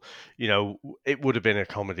poll, you know, it would have been a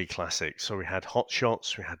comedy classic. So we had Hot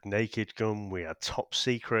Shots, we had Naked Gun, we had Top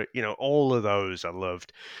Secret, you know, all of those I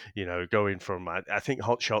loved, you know, going from, I think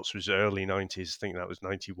Hot Shots was early 90s, I think that was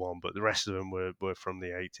 91, but the rest of them were from the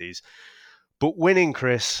 80s. But winning,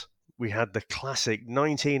 Chris, we had the classic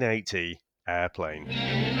 1980 Airplane.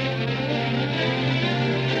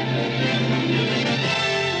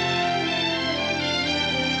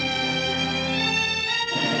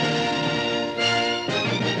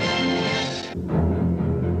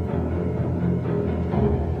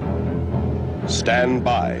 Stand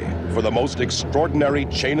by for the most extraordinary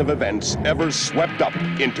chain of events ever swept up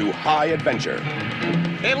into high adventure.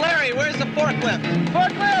 Hey, Larry, where's the forklift?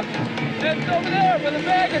 Forklift! It's over there with the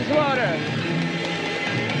baggage loader.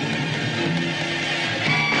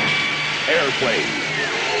 Airplane.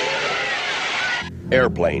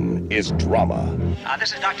 Airplane is drama.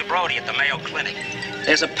 This is Dr. Brody at the Mayo Clinic.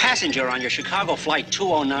 There's a passenger on your Chicago Flight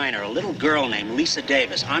 209, a little girl named Lisa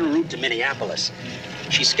Davis, en route to Minneapolis.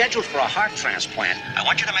 She's scheduled for a heart transplant. I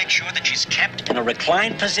want you to make sure that she's kept in a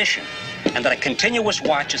reclined position and that a continuous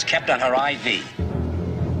watch is kept on her IV.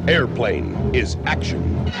 Airplane is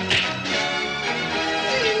action.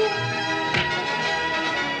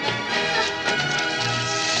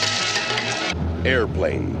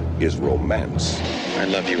 Airplane is romance. I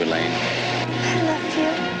love you, Elaine. I love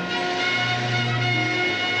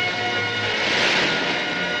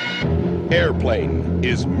you. Airplane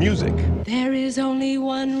is music. There is only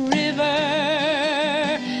one river.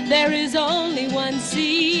 There is only one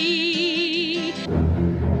sea.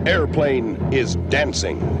 Airplane is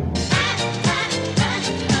dancing.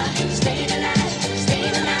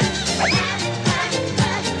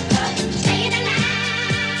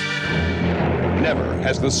 Never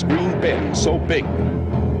has the screen been so big.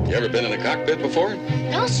 You ever been in a cockpit before?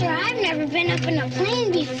 No, sir, I've never been up in a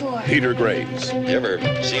plane before. Peter Graves. You ever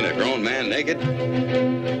seen a grown man naked?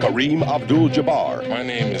 Kareem Abdul-Jabbar. My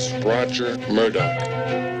name is Roger Murdoch.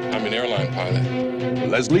 I'm an airline pilot.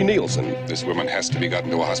 Leslie Nielsen. This woman has to be gotten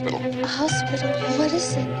to a hospital. A hospital? What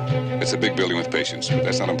is it? It's a big building with patients, but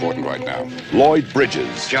that's not important right now. Lloyd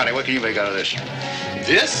Bridges. Johnny, what can you make out of this?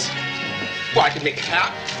 This? Well, I could make a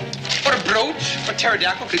cap, or a brooch, or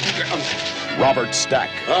pterodactyl. Robert Stack.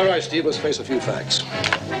 All right, Steve, let's face a few facts.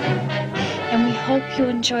 And we hope you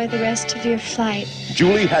enjoy the rest of your flight.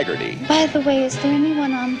 Julie Haggerty. By the way, is there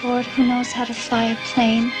anyone on board who knows how to fly a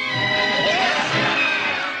plane?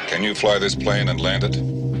 Can you fly this plane and land it?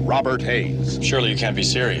 Robert Hayes. Surely you can't be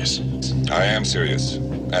serious. I am serious.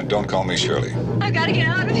 And don't call me Shirley. I've got to get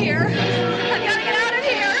out of here. I've got to get out of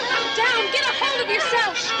here. Calm down. Get a hold of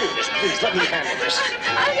yourself. Please, let me handle this.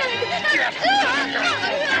 I've got to get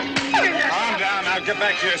Calm down. Now get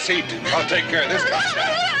back to your seat. I'll take care of this. Calm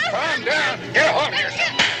down. Calm down. Get a hold of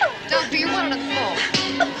yourself. Doctor, you're one of the full.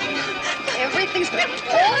 Everything's been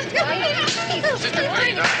told. Sister,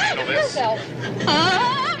 please, I'll handle this.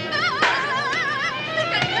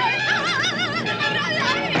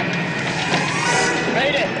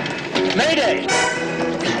 Mayday! Mayday!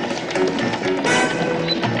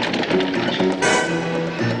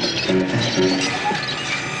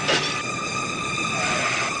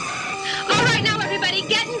 All right, now everybody,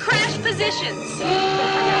 get in crash positions.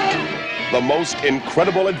 The most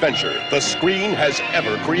incredible adventure the screen has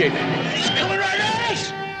ever created. He's coming right at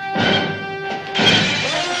us!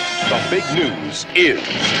 The big news is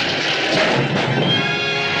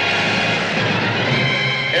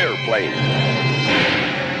Airplane.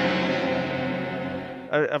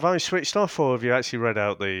 Have I switched off, or have you actually read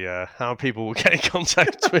out the how people will get in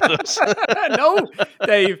contact with us? No,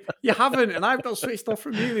 Dave, you haven't, and I've not switched off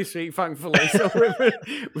from you this week, thankfully. So we're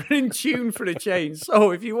in tune for a change.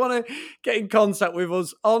 So if you want to get in contact with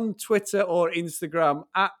us on Twitter or Instagram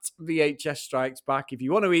at VHS Strikes Back. If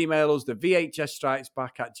you want to email us, the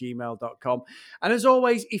VHSStrikesBack@gmail.com. And as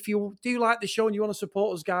always, if you do like the show and you want to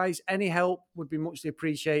support us, guys, any help would be muchly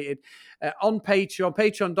appreciated. On Patreon,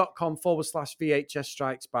 patreon.com/VHS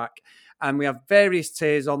Strikes Back. And we have various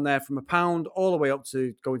tiers on there from £1 all the way up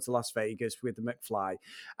to going to Las Vegas with the McFly.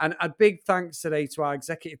 And a big thanks today to our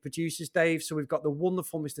executive producers, Dave. So we've got the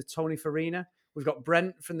wonderful Mr. Tony Farina. We've got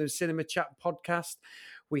Brent from the Cinema Chat podcast.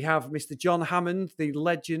 We have Mr. John Hammond, the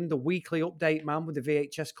legend, the weekly update man with the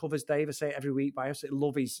VHS covers, Dave. I say it every week, but I absolutely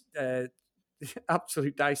love his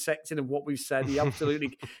absolute dissecting of what we've said. He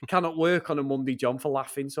absolutely cannot work on a Monday, John, for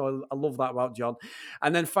laughing. So I love that about John.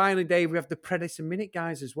 And then finally, Dave, we have the Predator Minute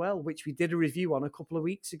guys as well, which we did a review on a couple of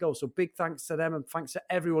weeks ago. So big thanks to them and thanks to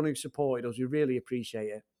everyone who supported us. We really appreciate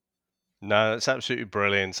it. No, that's absolutely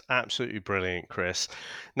brilliant. Absolutely brilliant, Chris.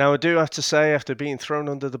 Now, I do have to say, after being thrown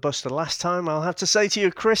under the bus the last time, I'll have to say to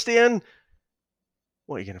you, Christian,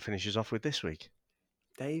 what are you going to finish us off with this week?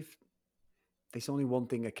 Dave, there's only one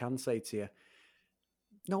thing I can say to you.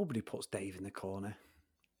 Nobody puts Dave in the corner.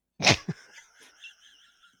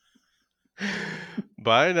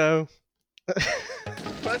 Bye now.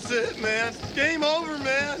 That's it, man. Game over,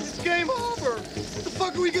 man. It's game over. What the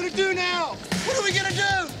fuck are we gonna do now? What are we gonna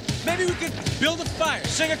do? Maybe we could build a fire,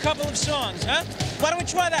 sing a couple of songs, huh? Why don't we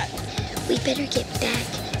try that? We better get back,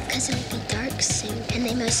 because it'll be dark soon, and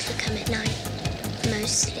they mostly come at night.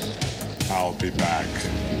 Mostly. I'll be back.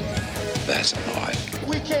 That's odd.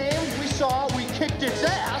 We came, we saw, we kicked its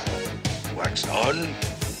ass. Wax on,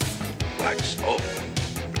 wax off.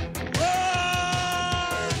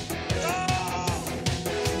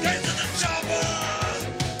 Get to the chopper!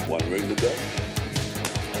 One ring to go.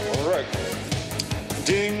 All right.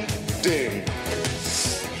 Ding, Sting.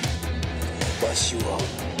 Bust you up.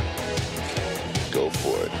 Go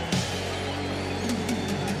for it.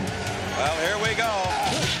 Well, here we go.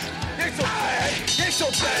 Ain't so bad. Ain't so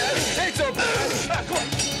bad. Ain't so bad. Come on.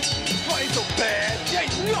 Come on, ain't so bad. You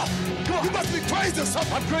ain't nothing. Come on. You must be crazy or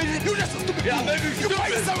something. I'm crazy. You just a stupid fool. Maybe you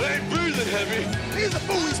crazy. I ain't breathing heavy. He's a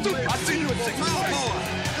fool. He's stupid. I seen you at 6 months.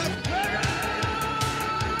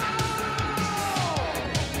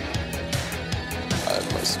 I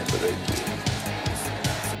must break you.